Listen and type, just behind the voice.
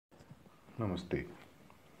Namaste,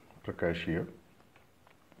 Prakash here.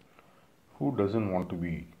 Who doesn't want to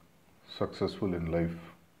be successful in life?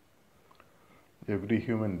 Every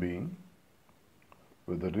human being,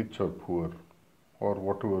 whether rich or poor, or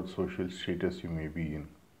whatever social status you may be in,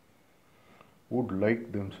 would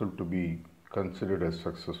like themselves to be considered as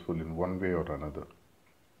successful in one way or another.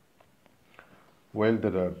 While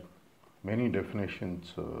there are many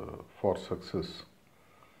definitions for success,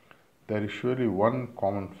 there is surely one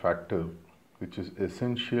common factor which is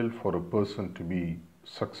essential for a person to be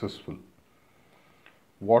successful.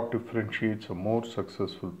 What differentiates a more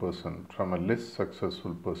successful person from a less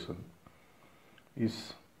successful person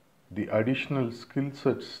is the additional skill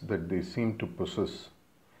sets that they seem to possess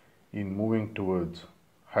in moving towards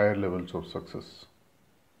higher levels of success.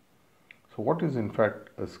 So, what is in fact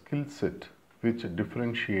a skill set which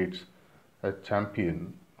differentiates a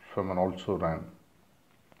champion from an also ran?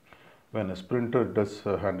 When a sprinter does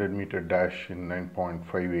a 100-meter dash in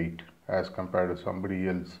 9.58 as compared to somebody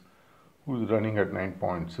else who's running at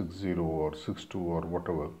 9.60 or 62 or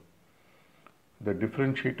whatever, the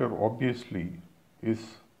differentiator obviously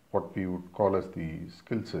is what we would call as the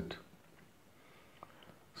skill set.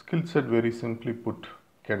 Skill set, very simply put,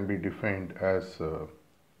 can be defined as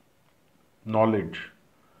knowledge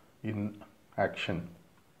in action.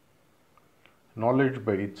 Knowledge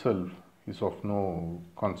by itself is of no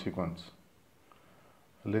consequence.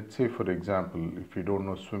 Let's say, for example, if you don't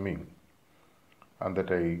know swimming and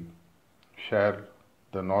that I share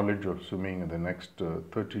the knowledge of swimming in the next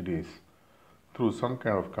 30 days through some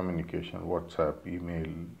kind of communication, WhatsApp, email,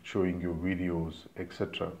 showing you videos,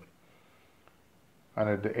 etc. And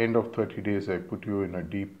at the end of 30 days, I put you in a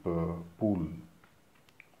deep pool.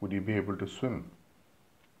 Would you be able to swim?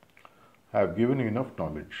 I have given you enough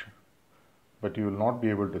knowledge, but you will not be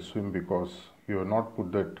able to swim because you have not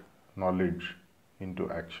put that knowledge into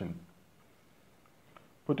action.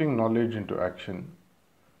 Putting knowledge into action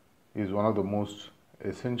is one of the most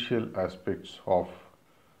essential aspects of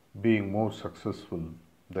being more successful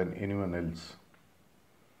than anyone else.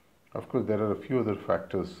 Of course, there are a few other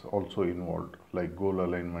factors also involved, like goal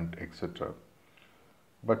alignment, etc.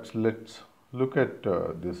 But let's look at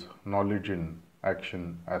this knowledge in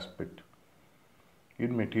action aspect.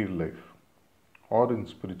 In material life or in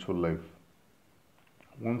spiritual life,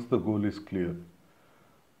 once the goal is clear,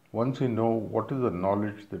 once you know what is the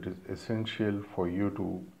knowledge that is essential for you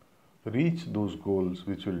to reach those goals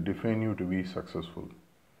which will define you to be successful,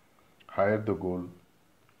 higher the goal,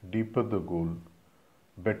 deeper the goal,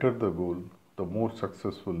 better the goal, the more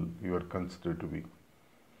successful you are considered to be.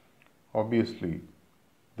 Obviously,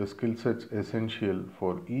 the skill sets essential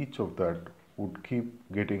for each of that would keep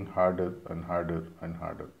getting harder and harder and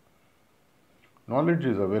harder. Knowledge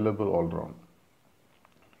is available all around.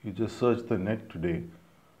 You just search the net today,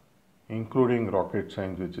 including rocket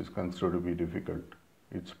science, which is considered to be difficult.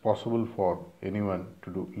 It's possible for anyone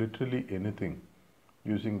to do literally anything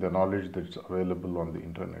using the knowledge that's available on the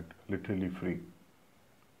internet, literally free.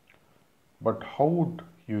 But how would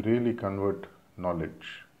you really convert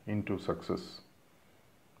knowledge into success?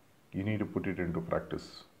 You need to put it into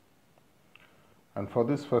practice. And for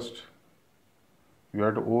this, first, you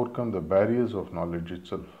have to overcome the barriers of knowledge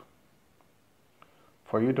itself.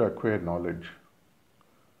 For you to acquire knowledge,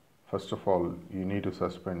 first of all, you need to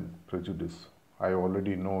suspend prejudice. I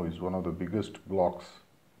already know is one of the biggest blocks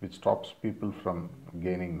which stops people from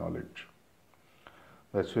gaining knowledge.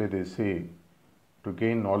 That's why they say to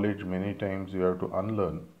gain knowledge many times you have to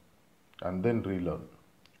unlearn and then relearn.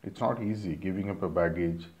 It's not easy giving up a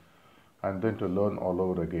baggage and then to learn all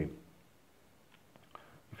over again.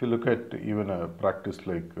 If you look at even a practice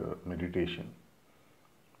like meditation,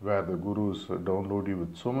 where the gurus download you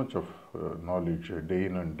with so much of knowledge day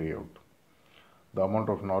in and day out, the amount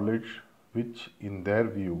of knowledge which in their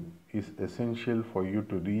view is essential for you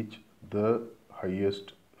to reach the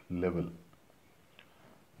highest level.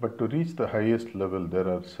 But to reach the highest level, there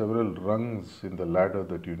are several rungs in the ladder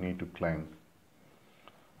that you need to climb.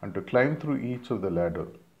 And to climb through each of the ladder,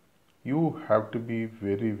 you have to be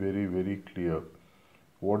very, very, very clear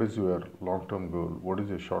what is your long-term goal, what is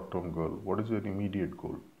your short-term goal, what is your immediate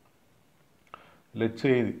goal. Let's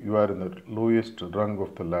say you are in the lowest rung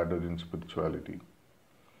of the ladder in spirituality.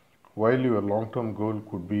 While your long-term goal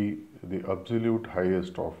could be the absolute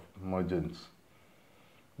highest of emergence,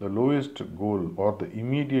 the lowest goal or the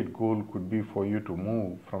immediate goal could be for you to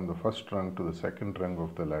move from the first rung to the second rung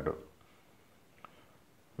of the ladder.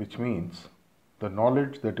 Which means the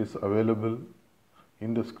knowledge that is available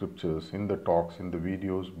in the scriptures, in the talks, in the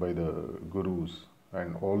videos by the gurus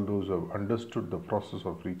and all those who have understood the process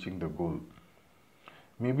of reaching the goal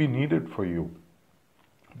may be needed for you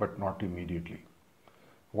but not immediately.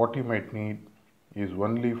 What you might need is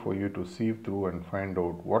only for you to sieve through and find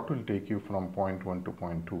out what will take you from point 1 to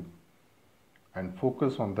point 2 and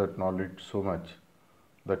focus on that knowledge so much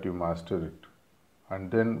that you master it.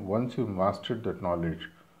 And then once you mastered that knowledge,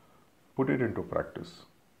 put it into practice.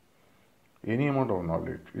 Any amount of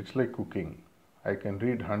knowledge, it's like cooking. I can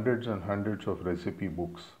read hundreds and hundreds of recipe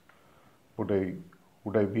books. Would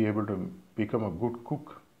I be able to become a good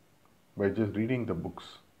cook by just reading the books?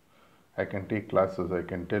 I can take classes, I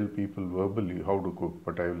can tell people verbally how to cook,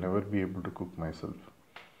 but I will never be able to cook myself.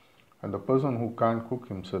 And the person who can't cook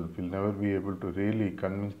himself will never be able to really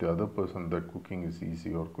convince the other person that cooking is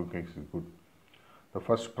easy or cooking is good. The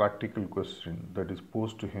first practical question that is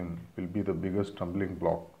posed to him will be the biggest stumbling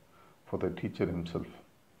block for the teacher himself.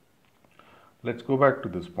 Let's go back to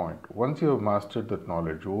this point. Once you have mastered that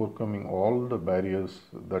knowledge, overcoming all the barriers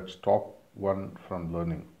that stop one from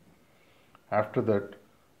learning, after that,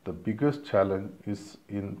 the biggest challenge is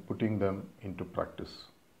in putting them into practice.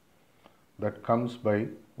 That comes by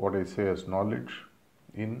what I say as knowledge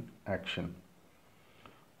in action.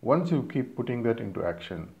 Once you keep putting that into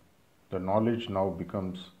action, the knowledge now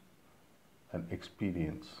becomes an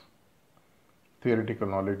experience. Theoretical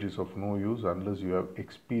knowledge is of no use unless you have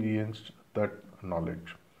experienced that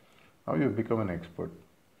knowledge. Now you have become an expert.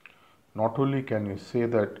 Not only can you say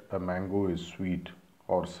that a mango is sweet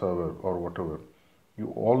or sour or whatever, you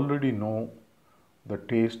already know the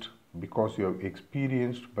taste because you have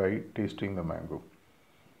experienced by tasting the mango.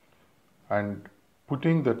 And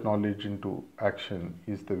putting that knowledge into action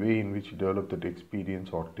is the way in which you develop that experience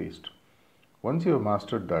or taste. Once you have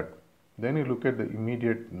mastered that, then you look at the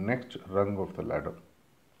immediate next rung of the ladder.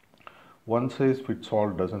 One size fits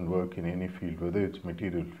all doesn't work in any field, whether it's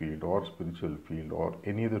material field or spiritual field or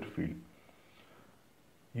any other field.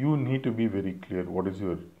 You need to be very clear what is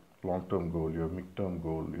your long-term goal, your mid-term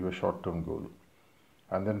goal, your short-term goal,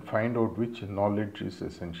 and then find out which knowledge is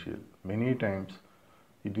essential. Many times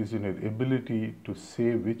it is in your ability to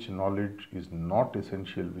say which knowledge is not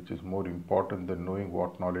essential, which is more important than knowing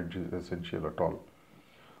what knowledge is essential at all.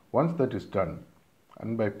 Once that is done,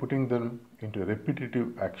 and by putting them into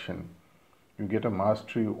repetitive action, you get a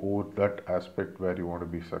mastery over that aspect where you want to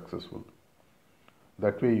be successful.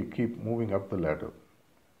 That way you keep moving up the ladder.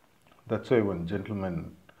 That's why one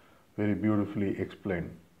gentleman very beautifully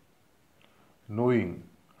explained, knowing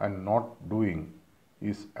and not doing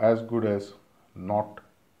is as good as not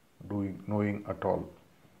knowing at all.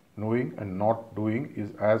 Knowing and not doing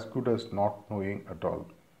is as good as not knowing at all.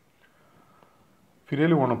 If you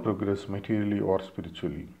really want to progress materially or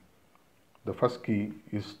spiritually, the first key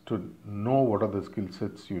is to know what are the skill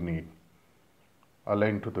sets you need,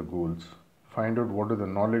 align to the goals, find out what is the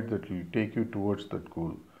knowledge that will take you towards that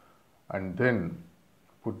goal, and then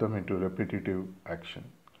put them into repetitive action.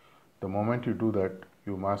 The moment you do that,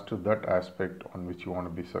 you master that aspect on which you want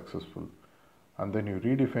to be successful. And then you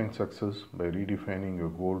redefine success by redefining your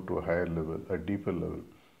goal to a higher level, a deeper level.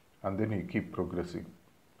 And then you keep progressing.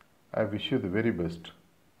 I wish you the very best.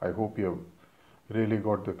 I hope you have really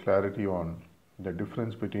got the clarity on the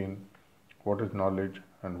difference between what is knowledge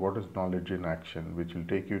and what is knowledge in action, which will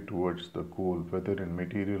take you towards the goal, whether in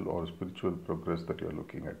material or spiritual progress that you are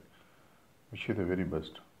looking at. Wish you the very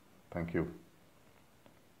best. Thank you.